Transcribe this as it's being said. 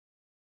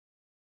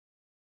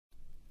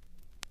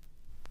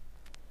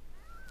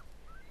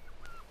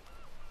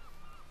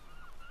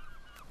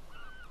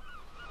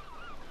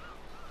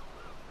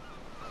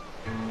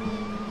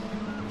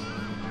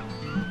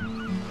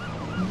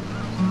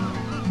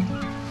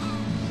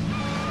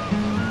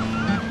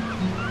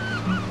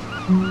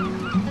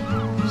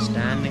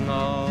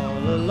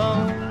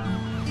alone,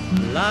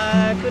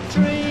 like a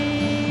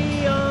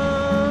tree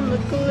on the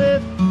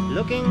cliff,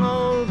 looking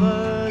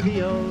over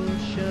the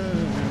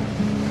ocean.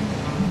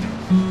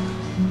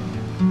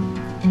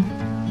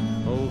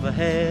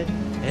 Overhead,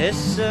 a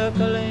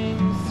circling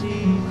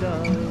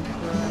seagull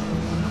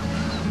cries.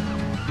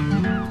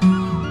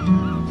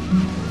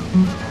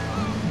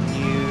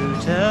 You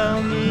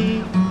tell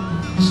me,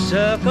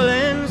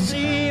 circling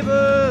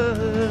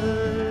seabird,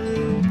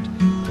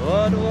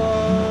 what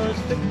was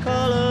the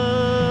color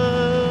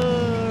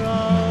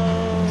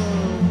of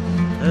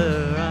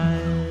her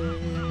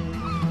eyes?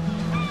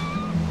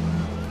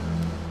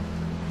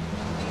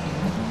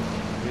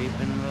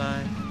 Creeping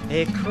like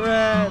a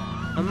crab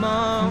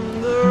among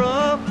the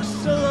rocks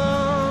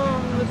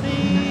along the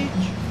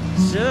beach,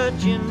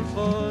 searching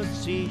for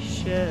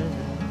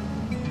seashells.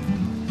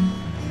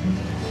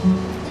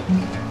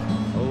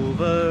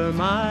 Over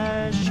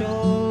my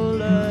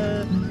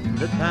shoulder,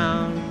 the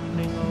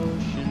pounding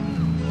ocean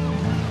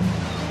roars.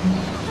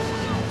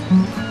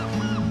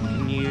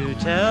 Can you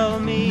tell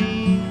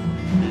me,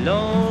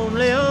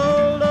 lonely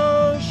old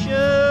ocean,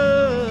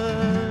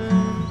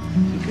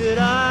 could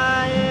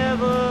I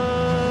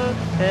ever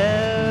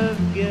have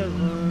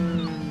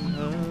given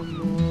her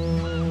more?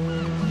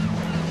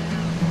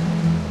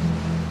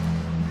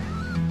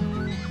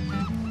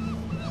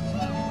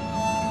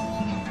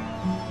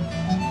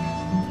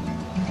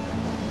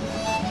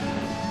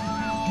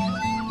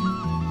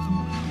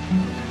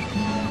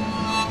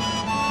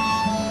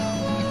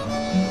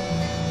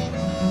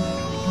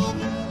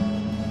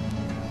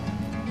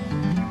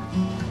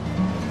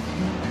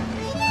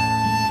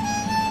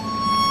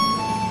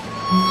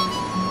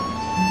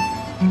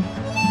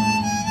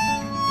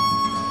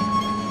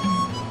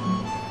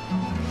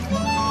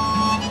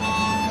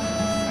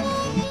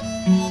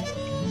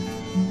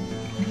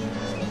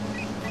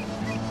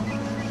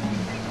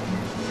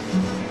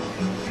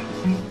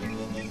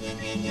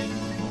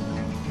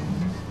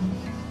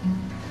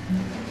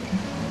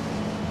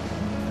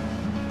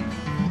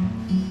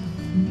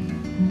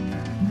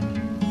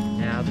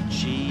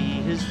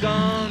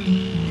 Gone,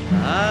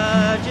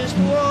 I just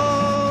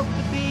walk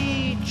the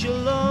beach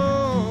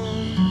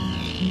alone.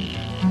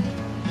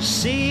 The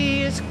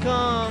sea has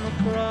come a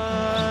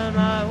cry,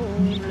 my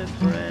only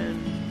friend.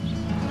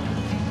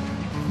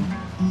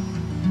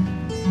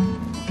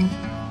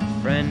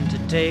 Friend to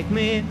take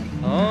me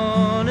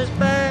on his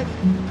back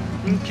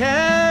and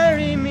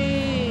carry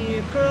me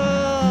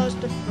across